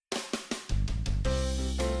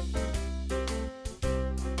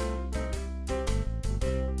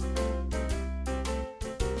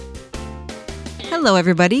Hello,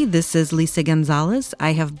 everybody. This is Lisa Gonzalez.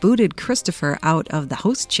 I have booted Christopher out of the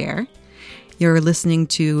host chair. You're listening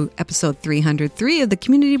to episode 303 of the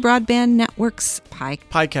Community Broadband Network's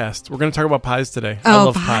Piecast. We're going to talk about pies today. I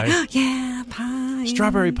love pie. Yeah, pie.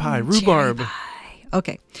 Strawberry pie, rhubarb. Cherry pie.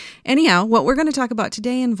 Okay. Anyhow, what we're going to talk about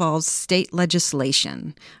today involves state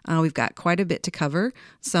legislation. We've got quite a bit to cover.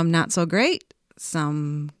 Some not so great,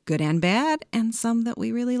 some good and bad, and some that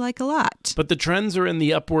we really like a lot. But the trends are in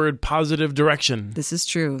the upward positive direction. This is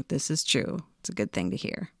true. It's a good thing to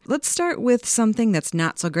hear. Let's start with something that's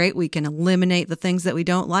not so great. We can eliminate the things that we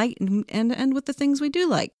don't like and end with the things we do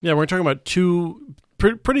like. Yeah, we're talking about two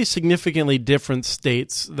pretty significantly different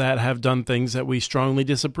states that have done things that we strongly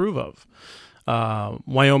disapprove of.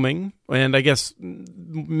 Wyoming, and I guess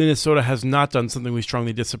Minnesota has not done something we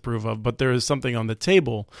strongly disapprove of, but there is something on the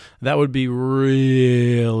table that would be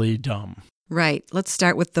really dumb. Right. Let's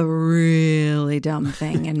start with the really dumb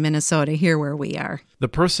thing in Minnesota, here where we are. The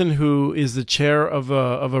person who is the chair of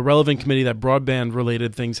a relevant committee that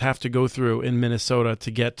broadband-related things have to go through in Minnesota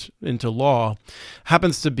to get into law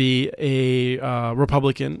happens to be a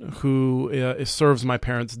Republican who serves my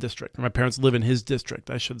parents' district. My parents live in his district,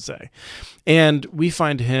 I should say. And we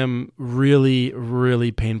find him really,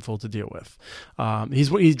 really painful to deal with.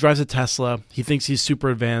 He drives a Tesla. He thinks he's super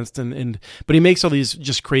advanced, but he makes all these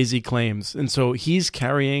just crazy claims. And so he's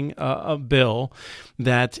carrying a bill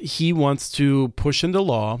that he wants to push into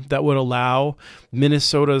law that would allow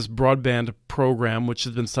Minnesota's broadband program, which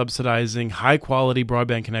has been subsidizing high-quality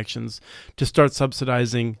broadband connections, to start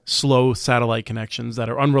subsidizing slow satellite connections that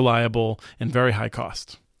are unreliable and very high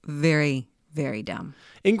cost. Very, very dumb.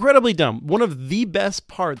 Incredibly dumb. One of the best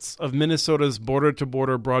parts of Minnesota's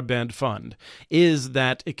border-to-border broadband fund is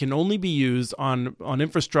that it can only be used on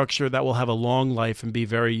infrastructure that will have a long life and be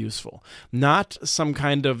very useful. Not some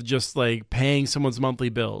kind of just like paying someone's monthly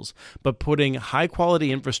bills, but putting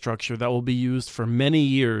high-quality infrastructure that will be used for many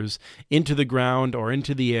years into the ground or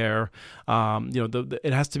into the air.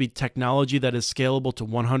 It has to be technology that is scalable to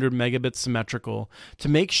 100 megabits symmetrical to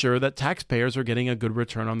make sure that taxpayers are getting a good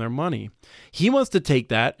return on their money. He wants to take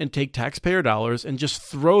that and take taxpayer dollars and just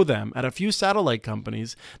throw them at a few satellite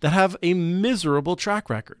companies that have a miserable track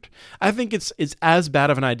record. I think it's as bad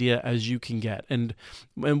of an idea as you can get. And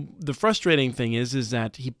the frustrating thing is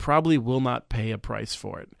that he probably will not pay a price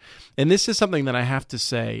for it. And this is something that I have to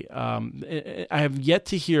say, I have yet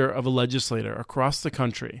to hear of a legislator across the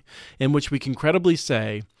country in which we can credibly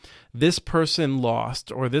say, this person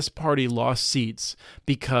lost or this party lost seats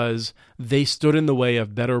because they stood in the way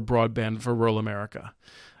of better broadband for rural America.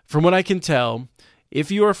 From what I can tell,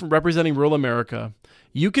 if you are representing rural America,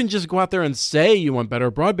 you can just go out there and say you want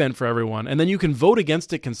better broadband for everyone, and then you can vote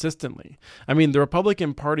against it consistently. I mean, the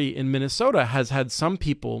Republican Party in Minnesota has had some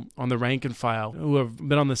people on the rank and file who have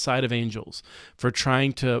been on the side of angels for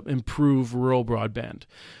trying to improve rural broadband.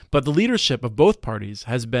 But the leadership of both parties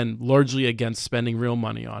has been largely against spending real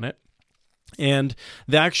money on it. And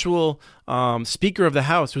the actual Speaker of the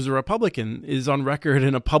House, who's a Republican, is on record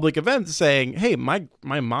in a public event saying, hey, my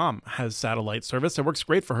mom has satellite service. It works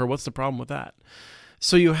great for her. What's the problem with that?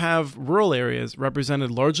 So you have rural areas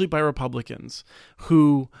represented largely by Republicans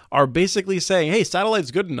who are basically saying, hey,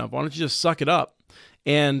 satellite's good enough. Why don't you just suck it up?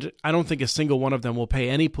 And I don't think a single one of them will pay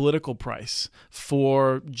any political price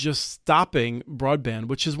for just stopping broadband,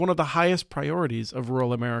 which is one of the highest priorities of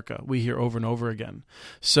rural America. We hear over and over again.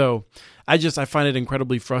 So I find it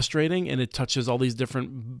incredibly frustrating, and it touches all these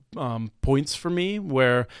different points for me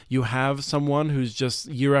where you have someone who's just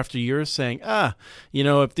year after year saying,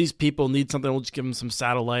 if these people need something, we'll just give them some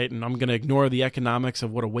satellite, and I'm going to ignore the economics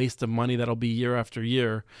of what a waste of money that'll be year after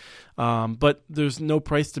year. But there's no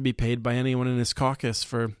price to be paid by anyone in this caucus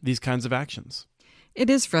for these kinds of actions. It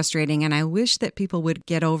is frustrating, and I wish that people would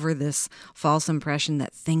get over this false impression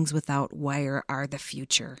that things without wire are the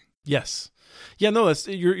future. Yes. Yeah, no,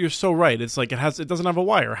 you're so right. It's like it doesn't have a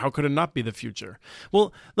wire. How could it not be the future?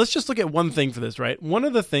 Well, let's just look at one thing for this, right? One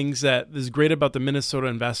of the things that is great about the Minnesota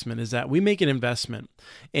investment is that we make an investment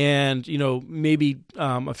and, maybe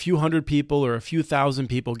a few hundred people or a few thousand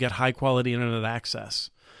people get high quality internet access.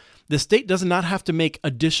 The state does not have to make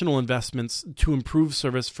additional investments to improve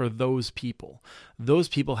service for those people. Those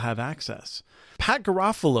people have access. Pat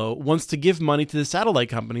Garofalo wants to give money to the satellite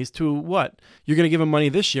companies to what? You're going to give them money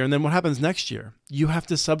this year, and then what happens next year? You have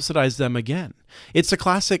to subsidize them again. It's a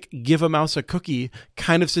classic give a mouse a cookie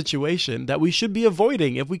kind of situation that we should be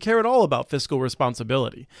avoiding if we care at all about fiscal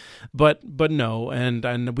responsibility. But no,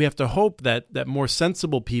 and we have to hope that more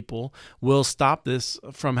sensible people will stop this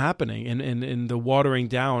from happening in the watering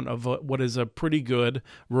down of what is a pretty good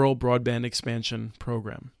rural broadband expansion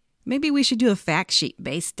program. Maybe we should do a fact sheet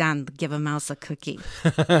based on Give a Mouse a Cookie.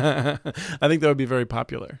 I think that would be very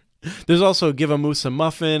popular. There's also Give a Moose a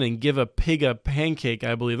Muffin and Give a Pig a Pancake,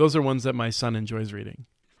 I believe. Those are ones that my son enjoys reading.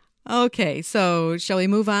 Okay, so shall we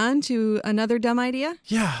move on to another dumb idea?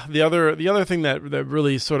 Yeah, the other thing that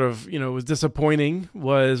really sort of, was disappointing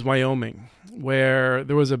was Wyoming, where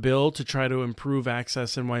there was a bill to try to improve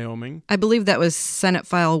access in Wyoming. I believe that was Senate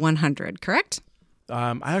File 100, correct?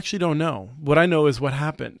 I actually don't know. What I know is what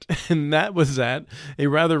happened, and that was that a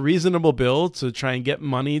rather reasonable bill to try and get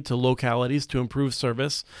money to localities to improve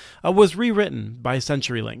service was rewritten by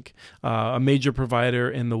CenturyLink, a major provider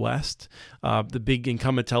in the West, the big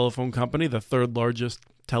incumbent telephone company, the third largest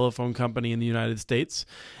telephone company in the United States.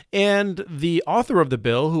 And the author of the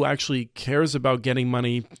bill, who actually cares about getting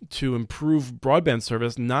money to improve broadband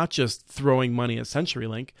service, not just throwing money at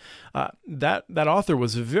CenturyLink, that author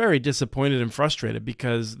was very disappointed and frustrated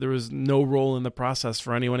because there was no role in the process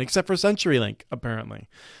for anyone except for CenturyLink, apparently.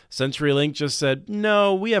 CenturyLink just said,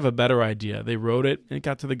 no, we have a better idea. They wrote it, and it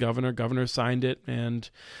got to the governor. Governor signed it, and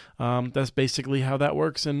that's basically how that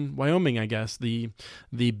works in Wyoming, I guess. The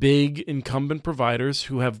big incumbent providers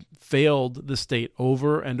who have failed the state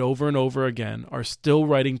over and over and over again are still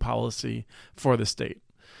writing policy for the state.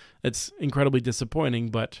 It's incredibly disappointing,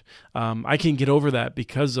 but I can get over that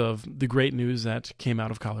because of the great news that came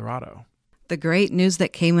out of Colorado. The great news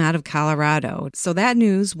that came out of Colorado. So that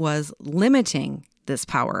news was limiting this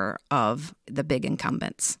power of the big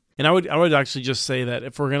incumbents. And I would actually just say that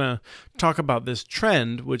if we're going to talk about this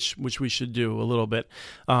trend, which we should do a little bit,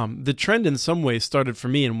 the trend in some ways started for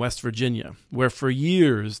me in West Virginia, where for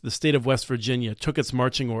years the state of West Virginia took its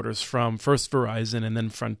marching orders from first Verizon and then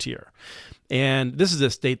Frontier. And this is a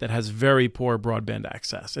state that has very poor broadband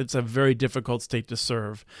access. It's a very difficult state to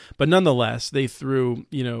serve. But nonetheless, they threw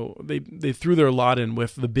their lot in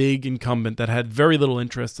with the big incumbent that had very little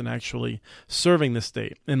interest in actually serving the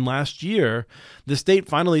state. And last year, the state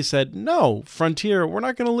finally said, no, Frontier, we're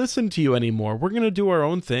not going to listen to you anymore. We're going to do our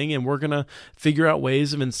own thing, and we're going to figure out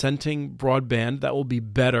ways of incenting broadband that will be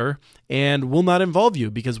better and will not involve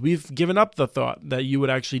you because we've given up the thought that you would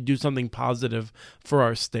actually do something positive for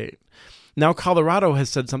our state. Now, Colorado has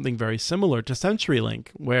said something very similar to CenturyLink,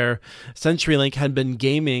 where CenturyLink had been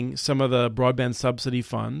gaming some of the broadband subsidy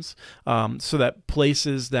funds so that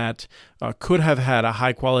places that could have had a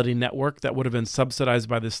high-quality network that would have been subsidized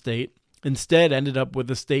by the state instead ended up with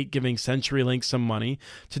the state giving CenturyLink some money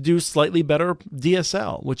to do slightly better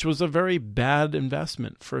DSL, which was a very bad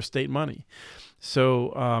investment for state money.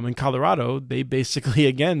 So in Colorado, they basically,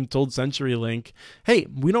 again, told CenturyLink, hey,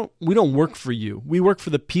 we don't work for you. We work for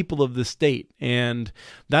the people of the state. And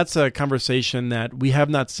that's a conversation that we have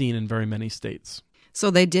not seen in very many states. So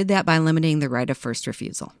they did that by limiting the right of first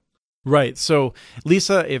refusal. Right. So,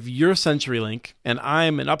 Lisa, if you're CenturyLink and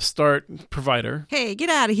I'm an upstart provider. Hey, get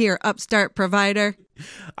out of here, upstart provider.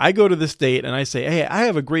 I go to the state and I say, hey, I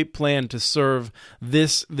have a great plan to serve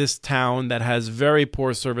this town that has very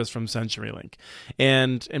poor service from CenturyLink.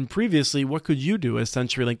 And previously, what could you do as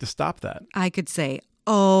CenturyLink to stop that? I could say,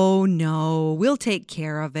 oh, no, we'll take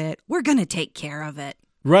care of it. We're going to take care of it.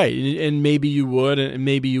 Right, and maybe you would, and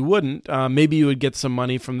maybe you wouldn't. Maybe you would get some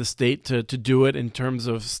money from the state to do it in terms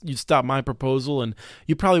of you'd stop my proposal, and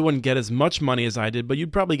you probably wouldn't get as much money as I did, but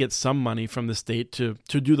you'd probably get some money from the state to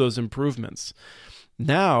do those improvements.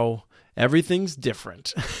 Now, everything's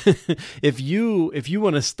different. If you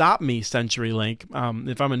want to stop me, CenturyLink,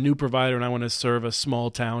 if I'm a new provider and I want to serve a small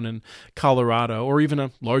town in Colorado or even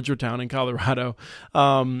a larger town in Colorado,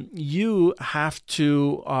 you have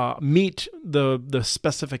to meet the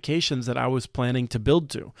specifications that I was planning to build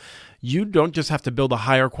to. You don't just have to build a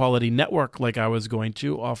higher quality network like I was going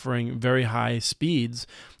to, offering very high speeds.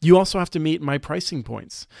 You also have to meet my pricing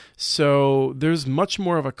points. So there's much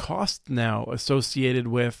more of a cost now associated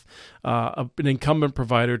with an incumbent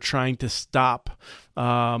provider trying to stop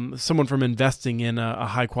someone from investing in a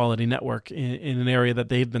high quality network in an area that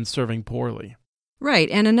they've been serving poorly. Right.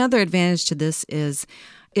 And another advantage to this is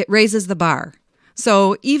it raises the bar.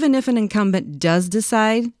 So even if an incumbent does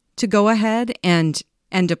decide to go ahead and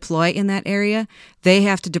deploy in that area, they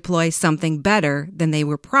have to deploy something better than they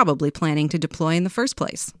were probably planning to deploy in the first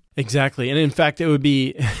place. Exactly. And in fact, it would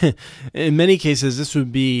be, in many cases, this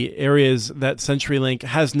would be areas that CenturyLink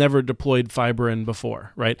has never deployed fiber in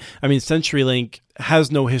before, right? I mean, CenturyLink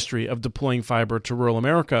has no history of deploying fiber to rural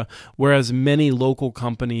America, whereas many local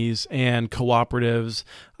companies and cooperatives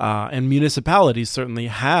and municipalities certainly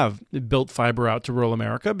have built fiber out to rural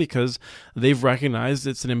America because they've recognized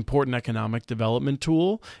it's an important economic development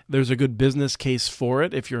tool. There's a good business case for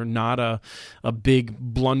it if you're not a big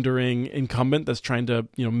blundering incumbent that's trying to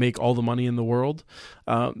make all the money in the world.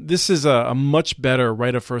 This is a much better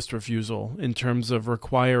right of first refusal in terms of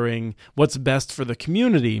requiring what's best for the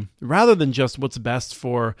community rather than just what's best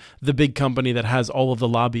for the big company that has all of the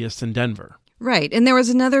lobbyists in Denver. Right. And there was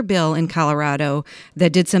another bill in Colorado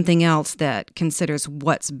that did something else that considers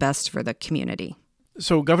what's best for the community.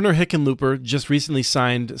 So Governor Hickenlooper just recently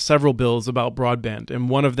signed several bills about broadband, and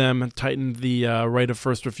one of them tightened the right of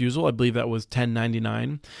first refusal. I believe that was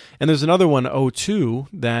 1099. And there's another one, 02,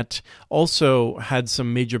 that also had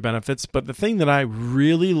some major benefits. But the thing that I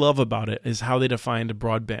really love about it is how they defined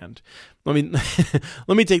broadband. Let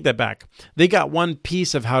me take that back. They got one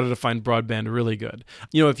piece of how to define broadband really good.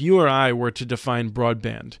 If you or I were to define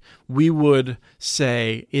broadband, we would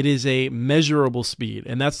say it is a measurable speed.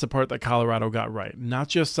 And that's the part that Colorado got right. Not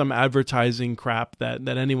just some advertising crap that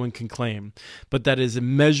anyone can claim, but that is a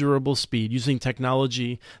measurable speed using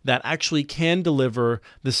technology that actually can deliver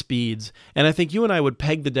the speeds. And I think you and I would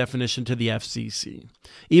peg the definition to the FCC.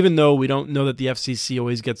 Even though we don't know that the FCC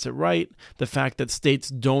always gets it right, the fact that states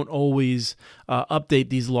don't always update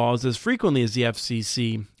these laws as frequently as the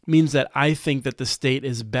FCC means that I think that the state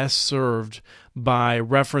is best served by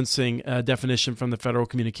referencing a definition from the Federal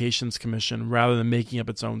Communications Commission rather than making up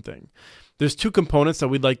its own thing. There's two components that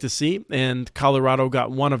we'd like to see, and Colorado got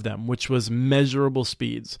one of them, which was measurable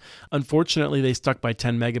speeds. Unfortunately, they stuck by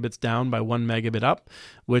 10 megabits down by 1 megabit up,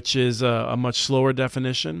 which is a much slower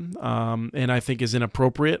definition, and I think is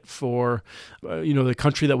inappropriate for the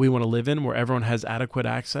country that we want to live in, where everyone has adequate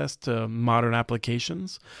access to modern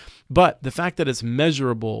applications. But the fact that it's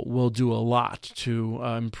measurable will do a lot to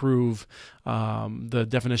improve the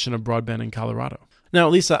definition of broadband in Colorado. Now,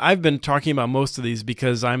 Lisa, I've been talking about most of these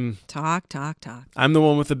because I'm the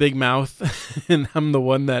one with the big mouth, and I'm the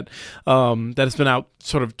one that has been out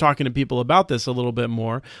sort of talking to people about this a little bit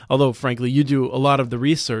more. Although, frankly, you do a lot of the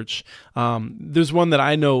research. There's one that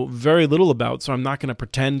I know very little about, so I'm not going to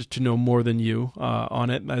pretend to know more than you on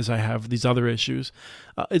it, as I have these other issues.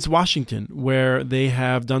 It's Washington, where they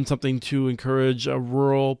have done something to encourage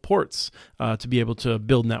rural ports to be able to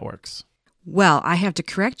build networks. Well, I have to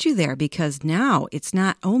correct you there because now it's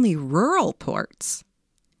not only rural ports.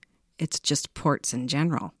 It's just ports in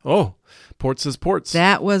general. Oh, ports is ports.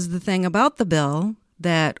 That was the thing about the bill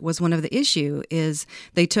that was one of the issue is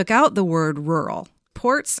they took out the word rural.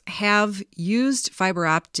 Ports have used fiber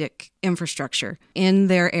optic infrastructure in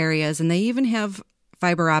their areas, and they even have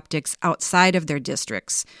fiber optics outside of their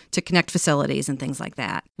districts to connect facilities and things like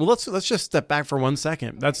that. Well, let's just step back for 1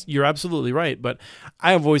 second. You're absolutely right, but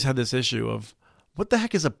I have always had this issue of what the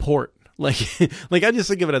heck is a port? Like I just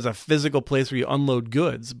think of it as a physical place where you unload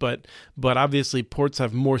goods, but obviously ports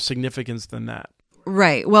have more significance than that.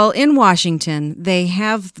 Right. Well, in Washington, they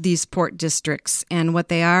have these port districts, and what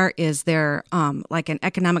they are is they're like an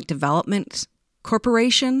economic development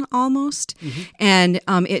corporation almost. Mm-hmm. And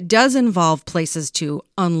it does involve places to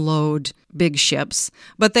unload big ships,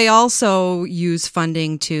 but they also use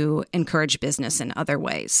funding to encourage business in other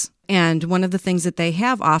ways. And one of the things that they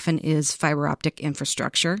have often is fiber optic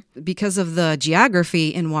infrastructure. Because of the geography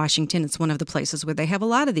in Washington, it's one of the places where they have a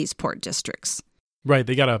lot of these port districts. Right.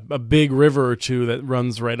 They got a big river or two that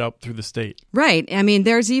runs right up through the state. Right. I mean,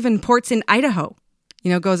 there's even ports in Idaho,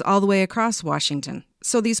 goes all the way across Washington.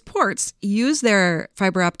 So these ports use their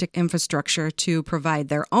fiber optic infrastructure to provide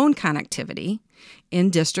their own connectivity in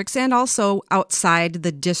districts and also outside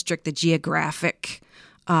the district, the geographic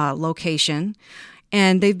location.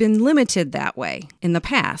 And they've been limited that way in the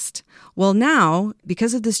past. Well, now,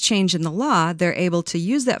 because of this change in the law, they're able to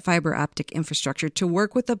use that fiber optic infrastructure to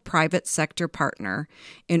work with a private sector partner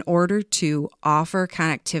in order to offer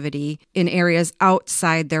connectivity in areas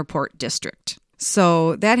outside their port district.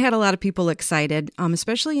 So that had a lot of people excited,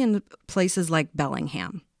 especially in places like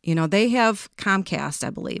Bellingham. They have Comcast, I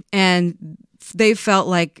believe, and they felt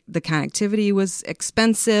like the connectivity was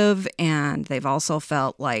expensive, and they've also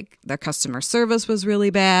felt like their customer service was really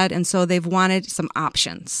bad, and so they've wanted some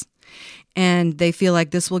options. And they feel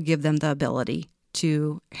like this will give them the ability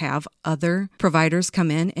to have other providers come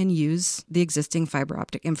in and use the existing fiber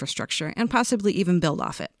optic infrastructure and possibly even build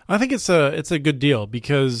off it. I think it's a good deal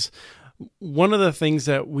because one of the things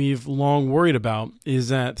that we've long worried about is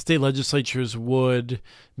that state legislatures would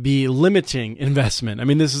be limiting investment. I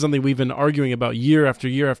mean, this is something we've been arguing about year after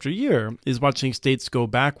year after year, is watching states go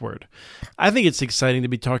backward. I think it's exciting to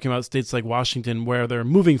be talking about states like Washington where they're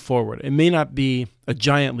moving forward. It may not be a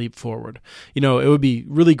giant leap forward. It would be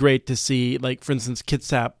really great to see, like, for instance,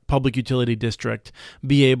 Kitsap Public Utility District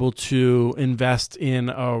be able to invest in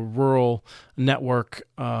a rural network.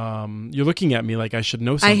 You're looking at me like I should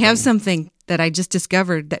know something. I have something that I just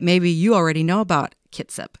discovered that maybe you already know about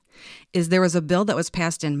Kitsap. There was a bill that was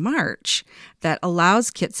passed in March that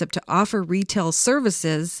allows Kitsap to offer retail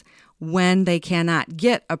services when they cannot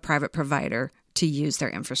get a private provider to use their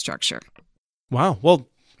infrastructure. Wow. Well,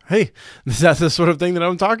 hey, that's the sort of thing that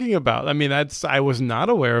I'm talking about. I mean, I was not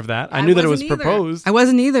aware of that. I knew that it was proposed. I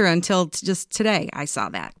wasn't either until just today I saw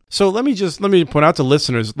that. So let me point out to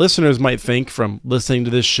listeners. Listeners might think from listening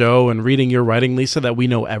to this show and reading your writing, Lisa, that we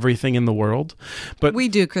know everything in the world. But we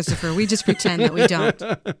do, Christopher. We just pretend that we don't.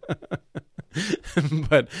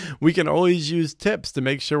 But we can always use tips to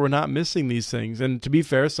make sure we're not missing these things. And to be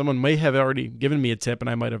fair, someone may have already given me a tip and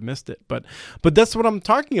I might have missed it. But that's what I'm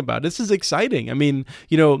talking about. This is exciting. I mean,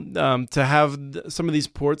 to have some of these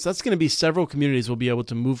ports, that's going to be several communities will be able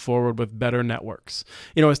to move forward with better networks.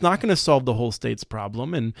 It's not going to solve the whole state's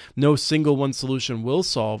problem, and no single one solution will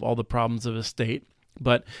solve all the problems of a state.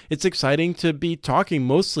 But it's exciting to be talking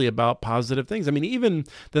mostly about positive things. I mean, even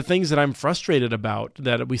the things that I'm frustrated about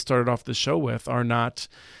that we started off the show with are not,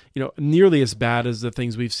 nearly as bad as the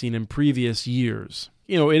things we've seen in previous years.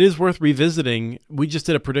 It is worth revisiting. We just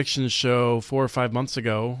did a predictions show 4 or 5 months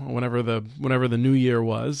ago, whenever the new year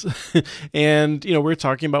was. And, we're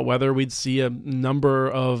talking about whether we'd see a number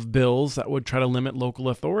of bills that would try to limit local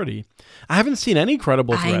authority. I haven't seen any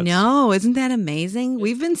credible threats. I know. Isn't that amazing?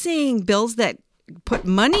 We've been seeing bills that put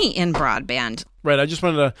money in broadband. Right. I just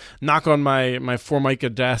wanted to knock on my Formica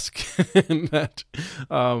desk that,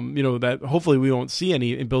 that hopefully we won't see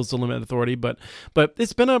any bills to limit authority. But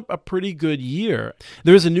it's been a pretty good year.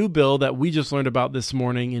 There's a new bill that we just learned about this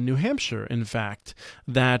morning in New Hampshire, in fact,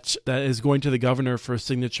 that is going to the governor for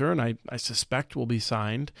signature, and I suspect will be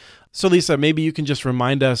signed. So, Lisa, maybe you can just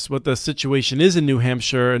remind us what the situation is in New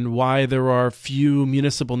Hampshire and why there are few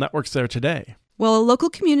municipal networks there today. Well, local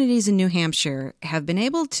communities in New Hampshire have been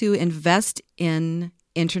able to invest in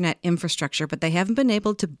internet infrastructure, but they haven't been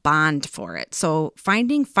able to bond for it. So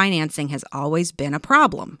finding financing has always been a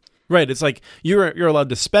problem. Right. It's like you're allowed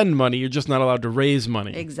to spend money, you're just not allowed to raise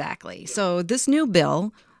money. Exactly. So this new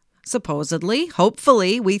bill, supposedly,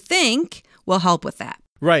 hopefully, we think, will help with that.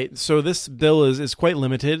 Right. So this bill is quite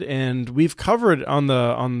limited, and we've covered on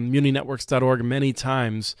muninetworks.org many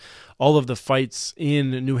times all of the fights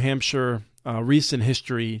in New Hampshire recent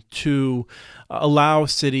history to allow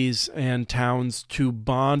cities and towns to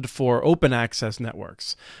bond for open access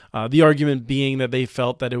networks. The argument being that they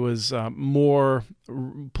felt that it was more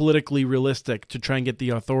politically realistic to try and get the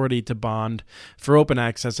authority to bond for open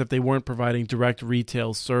access if they weren't providing direct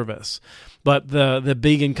retail service. But the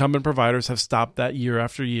big incumbent providers have stopped that year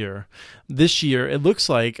after year. This year, it looks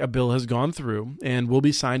like a bill has gone through and will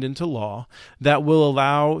be signed into law that will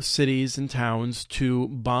allow cities and towns to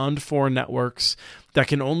bond for networks that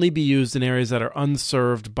can only be used in areas that are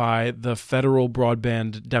unserved by the federal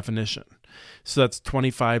broadband definition. So that's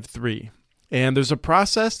 25.3. And there's a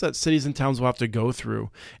process that cities and towns will have to go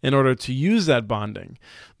through in order to use that bonding.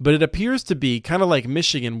 But it appears to be kind of like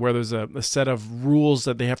Michigan, where there's a set of rules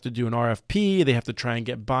that they have to do an RFP. They have to try and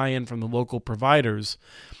get buy-in from the local providers.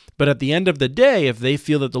 But at the end of the day, if they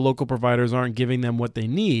feel that the local providers aren't giving them what they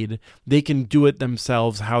need, they can do it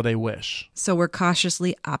themselves how they wish. So we're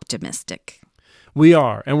cautiously optimistic. We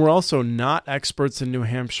are, and we're also not experts in New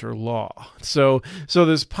Hampshire law. So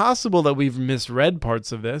there's possible that we've misread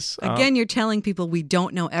parts of this. Again, you're telling people we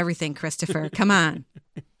don't know everything, Christopher. Come on.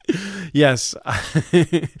 Yes,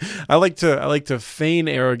 I like to feign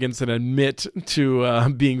arrogance and admit to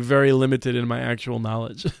being very limited in my actual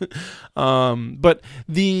knowledge. But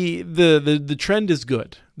the trend is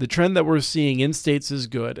good. The trend that we're seeing in states is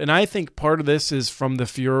good. And I think part of this is from the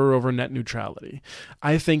furor over net neutrality.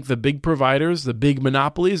 I think the big providers, the big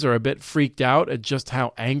monopolies, are a bit freaked out at just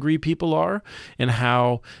how angry people are and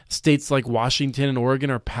how states like Washington and Oregon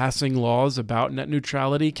are passing laws about net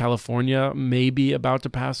neutrality. California may be about to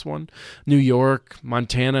pass one. New York,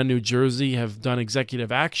 Montana, New Jersey have done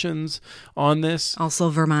executive actions on this. Also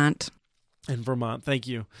Vermont. And Vermont, thank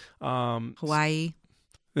you. Hawaii.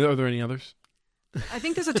 Are there any others? I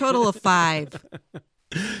think there's a total of 5.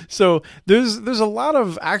 So there's a lot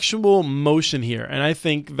of actual motion here, and I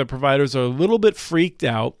think the providers are a little bit freaked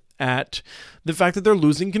out at the fact that they're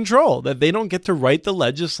losing control, that they don't get to write the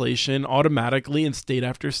legislation automatically in state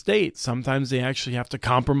after state. Sometimes they actually have to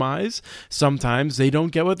compromise. Sometimes they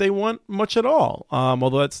don't get what they want much at all,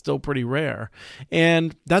 although that's still pretty rare.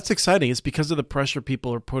 And that's exciting. It's because of the pressure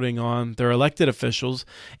people are putting on their elected officials.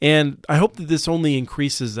 And I hope that this only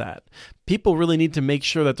increases that. People really need to make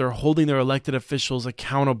sure that they're holding their elected officials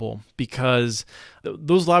accountable, because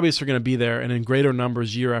those lobbyists are going to be there and in greater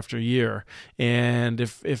numbers year after year. And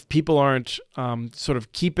if people aren't sort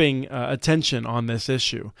of keeping attention on this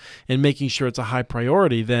issue and making sure it's a high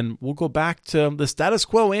priority, then we'll go back to the status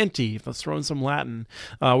quo ante. Let's throw in some Latin.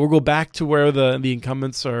 We'll go back to where the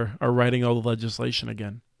incumbents are writing all the legislation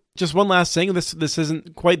again. Just one last thing, this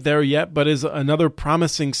isn't quite there yet, but is another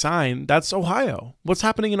promising sign. That's Ohio. What's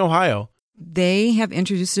happening in Ohio? They have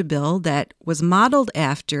introduced a bill that was modeled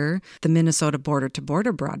after the Minnesota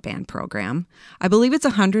border-to-border broadband program. I believe it's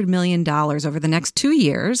 $100 million over the next 2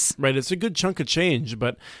 years. Right, it's a good chunk of change,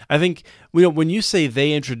 but I think when you say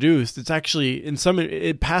they introduced, it's actually,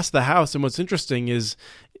 it passed the House, and what's interesting is...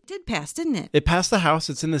 It did pass, didn't it? It passed the House,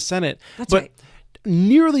 it's in the Senate. That's right.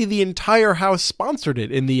 Nearly the entire House sponsored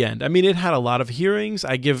it in the end. I mean, it had a lot of hearings.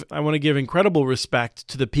 I want to give incredible respect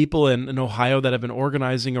to the people in Ohio that have been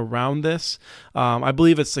organizing around this. I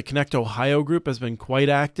believe it's the Connect Ohio group has been quite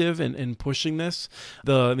active in pushing this.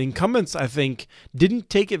 The incumbents, I think,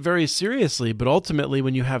 didn't take it very seriously, but ultimately,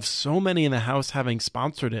 when you have so many in the House having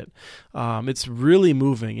sponsored it, it's really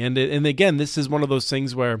moving. And again, this is one of those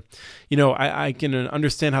things where, I can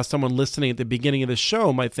understand how someone listening at the beginning of the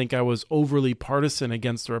show might think I was overly partisan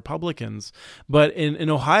against the Republicans. But in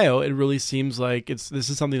Ohio, it really seems like this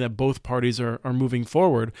is something that both parties are moving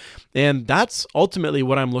forward. And that's ultimately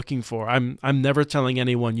what I'm looking for. I'm never telling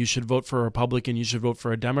anyone you should vote for a Republican, you should vote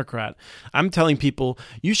for a Democrat. I'm telling people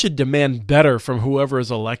you should demand better from whoever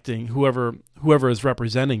is electing, whoever is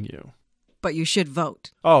representing you. But you should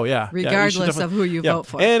vote. Oh, yeah. Regardless of who you vote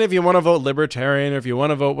for. And if you want to vote libertarian, or if you want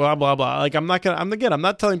to vote blah, blah, blah. Like, I'm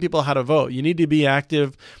not telling people how to vote. You need to be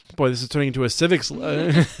active. Boy, this is turning into a civics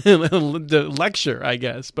lecture, I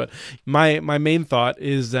guess. But my main thought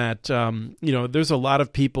is that, there's a lot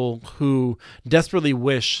of people who desperately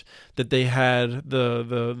wish that they had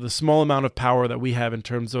the small amount of power that we have in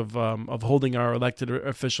terms of holding our elected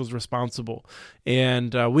officials responsible.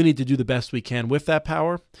 And we need to do the best we can with that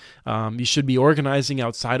power. You should be organizing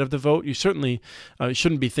outside of the vote. You certainly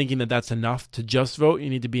shouldn't be thinking that that's enough to just vote. You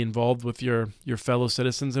need to be involved with your fellow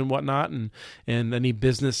citizens and whatnot, and any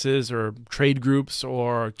businesses or trade groups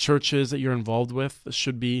or churches that you're involved with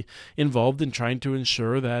should be involved in trying to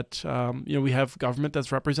ensure that we have government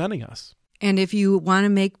that's representing us. And if you want to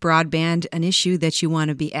make broadband an issue that you want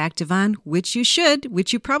to be active on, which you should,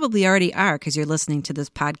 which you probably already are because you're listening to this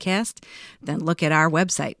podcast, then look at our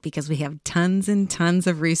website because we have tons and tons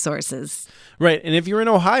of resources. Right. And if you're in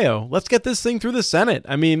Ohio, let's get this thing through the Senate.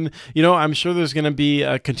 I mean, I'm sure there's going to be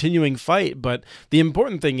a continuing fight, but the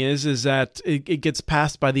important thing is that it gets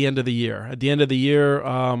passed by the end of the year. At the end of the year,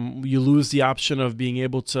 you lose the option of being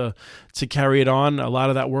able to carry it on. A lot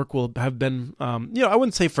of that work will have been, I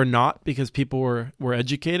wouldn't say for naught because people were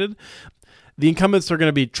educated. The incumbents are going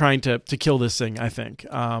to be trying to kill this thing, I think.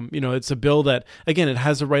 It's a bill that, again, it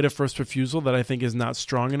has a right of first refusal that I think is not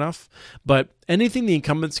strong enough. But anything the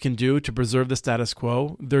incumbents can do to preserve the status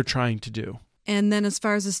quo, they're trying to do. And then as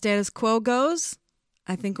far as the status quo goes,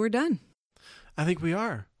 I think we're done. I think we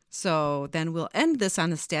are. So then we'll end this on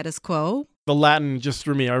the status quo. The Latin, just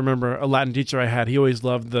for me, I remember a Latin teacher I had, he always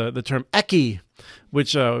loved the term ecce,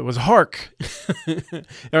 which was hark.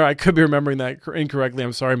 Or I could be remembering that incorrectly.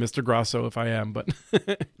 I'm sorry, Mr. Grasso, if I am. But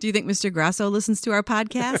do you think Mr. Grasso listens to our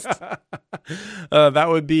podcast? That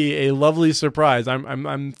would be a lovely surprise.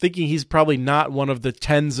 I'm thinking he's probably not one of the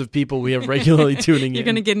tens of people we have regularly tuning in. You're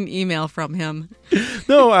going to get an email from him.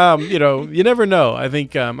 No, you never know. I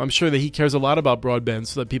think I'm sure that he cares a lot about broadband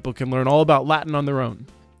so that people can learn all about Latin on their own.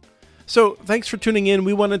 So thanks for tuning in.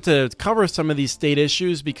 We wanted to cover some of these state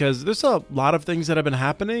issues because there's a lot of things that have been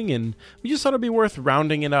happening, and we just thought it'd be worth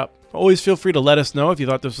rounding it up. Always feel free to let us know if you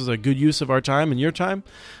thought this was a good use of our time and your time.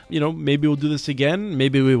 Maybe we'll do this again.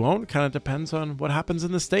 Maybe we won't. Kind of depends on what happens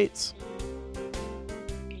in the States.